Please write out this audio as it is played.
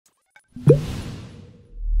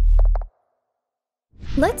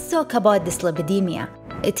Let's talk about dyslipidemia.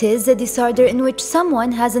 It is a disorder in which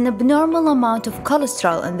someone has an abnormal amount of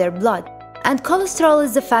cholesterol in their blood, and cholesterol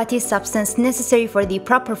is a fatty substance necessary for the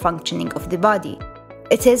proper functioning of the body.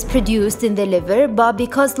 It is produced in the liver, but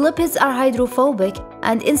because lipids are hydrophobic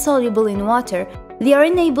and insoluble in water, they are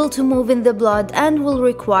unable to move in the blood and will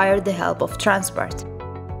require the help of transport.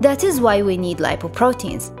 That is why we need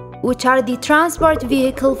lipoproteins, which are the transport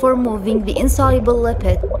vehicle for moving the insoluble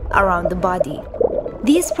lipid around the body.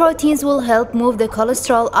 These proteins will help move the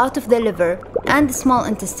cholesterol out of the liver and the small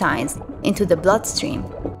intestines into the bloodstream.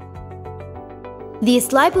 These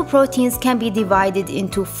lipoproteins can be divided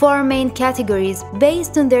into 4 main categories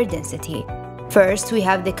based on their density. First, we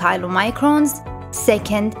have the chylomicrons.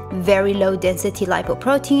 Second, very low density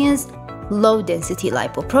lipoproteins, low density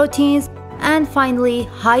lipoproteins, and finally,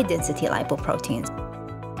 high density lipoproteins.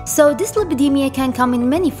 So dyslipidemia can come in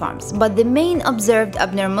many forms, but the main observed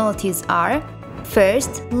abnormalities are: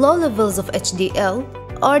 first, low levels of HDL,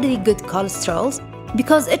 or the good cholesterols,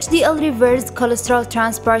 because HDL reverses cholesterol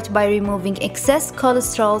transport by removing excess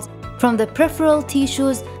cholesterol from the peripheral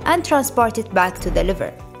tissues and transport it back to the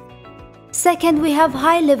liver. Second, we have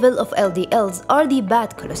high level of LDLs, or the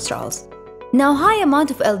bad cholesterols. Now, high amount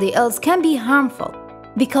of LDLs can be harmful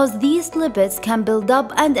because these lipids can build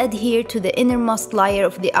up and adhere to the innermost layer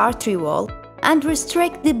of the artery wall and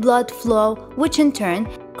restrict the blood flow, which in turn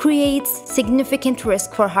creates significant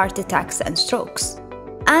risk for heart attacks and strokes.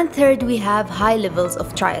 And third, we have high levels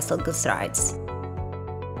of triacylglycerides.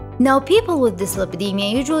 Now, people with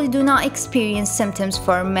dyslipidemia usually do not experience symptoms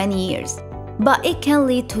for many years, but it can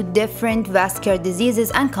lead to different vascular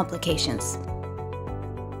diseases and complications.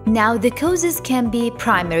 Now, the causes can be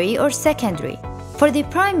primary or secondary. For the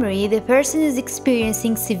primary, the person is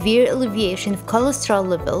experiencing severe elevation of cholesterol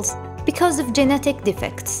levels because of genetic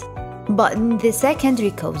defects. But in the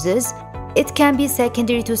secondary causes, it can be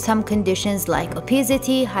secondary to some conditions like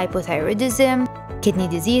obesity, hypothyroidism, kidney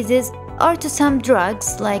diseases, or to some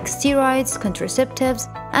drugs like steroids, contraceptives,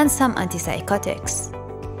 and some antipsychotics.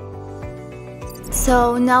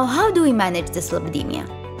 So now, how do we manage dyslipidemia?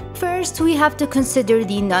 First, we have to consider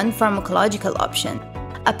the non-pharmacological option.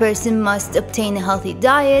 A person must obtain a healthy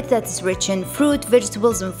diet that is rich in fruit,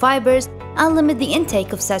 vegetables, and fibers, and limit the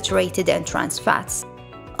intake of saturated and trans fats.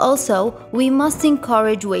 Also, we must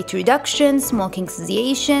encourage weight reduction, smoking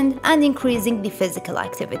cessation, and increasing the physical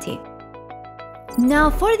activity.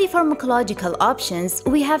 Now, for the pharmacological options,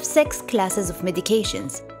 we have 6 classes of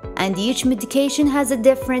medications, and each medication has a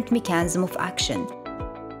different mechanism of action.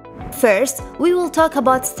 First, we will talk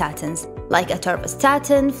about statins, like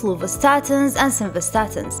atorvastatin, fluvastatins, and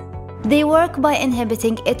simvastatins. They work by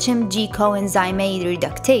inhibiting HMG coenzyme A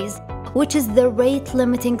reductase, which is the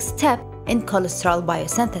rate-limiting step in cholesterol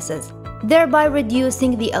biosynthesis, thereby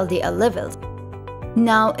reducing the LDL levels.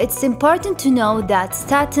 Now, it's important to know that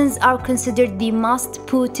statins are considered the most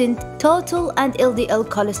potent total and LDL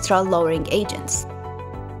cholesterol-lowering agents.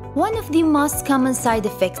 One of the most common side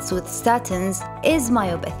effects with statins is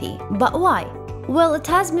myopathy. But why? Well, it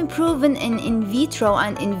has been proven in vitro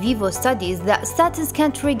and in vivo studies that statins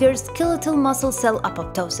can trigger skeletal muscle cell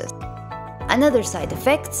apoptosis. Another side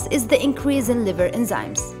effect is the increase in liver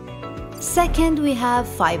enzymes. Second, we have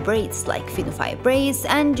fibrates like fenofibrates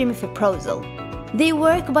and gemifiprozil. They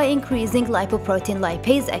work by increasing lipoprotein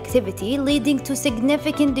lipase activity, leading to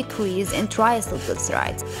significant decrease in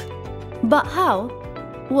triacylglycerides. But how?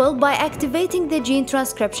 Well, by activating the gene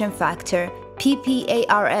transcription factor,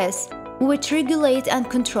 PPARs, which regulate and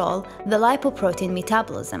control the lipoprotein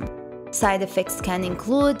metabolism. Side effects can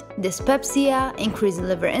include dyspepsia, increase in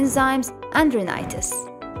liver enzymes, and rhinitis.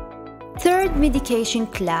 Third medication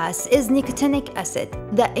class is nicotinic acid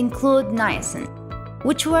that include niacin,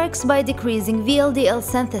 which works by decreasing VLDL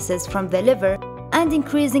synthesis from the liver and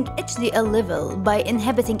increasing HDL level by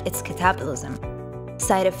inhibiting its catabolism.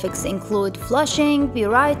 Side effects include flushing,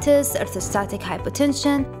 pruritus, orthostatic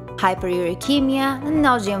hypotension, hyperuricemia, and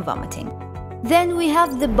nausea and vomiting. Then we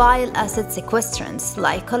have the bile acid sequestrants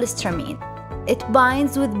like cholestyramine. It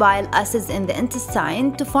binds with bile acids in the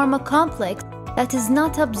intestine to form a complex that is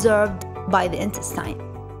not absorbed by the intestine,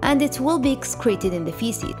 and it will be excreted in the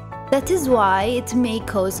feces. That is why it may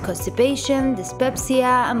cause constipation,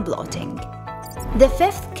 dyspepsia, and bloating. The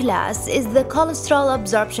fifth class is the cholesterol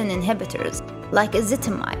absorption inhibitors, like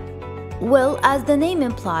ezetimibe. Well, as the name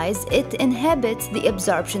implies, it inhibits the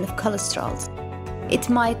absorption of cholesterols. It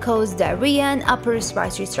might cause diarrhea and upper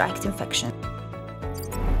respiratory tract infection.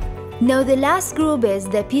 Now, the last group is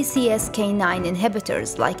the PCSK9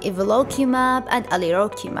 inhibitors like evolocumab and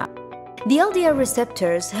alirocumab. The LDL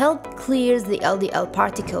receptors help clear the LDL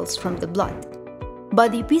particles from the blood.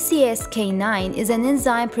 But the PCSK9 is an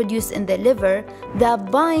enzyme produced in the liver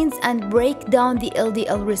that binds and breaks down the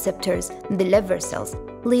LDL receptors in the liver cells,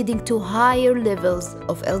 leading to higher levels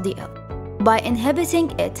of LDL. By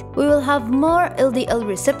inhibiting it, we will have more LDL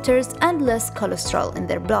receptors and less cholesterol in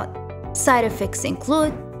their blood. Side effects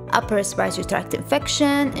include upper respiratory tract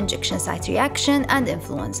infection, injection site reaction, and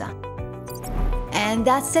influenza. And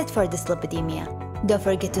that's it for dyslipidemia. Don't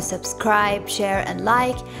forget to subscribe, share, and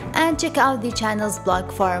like, and check out the channel's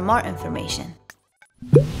blog for more information.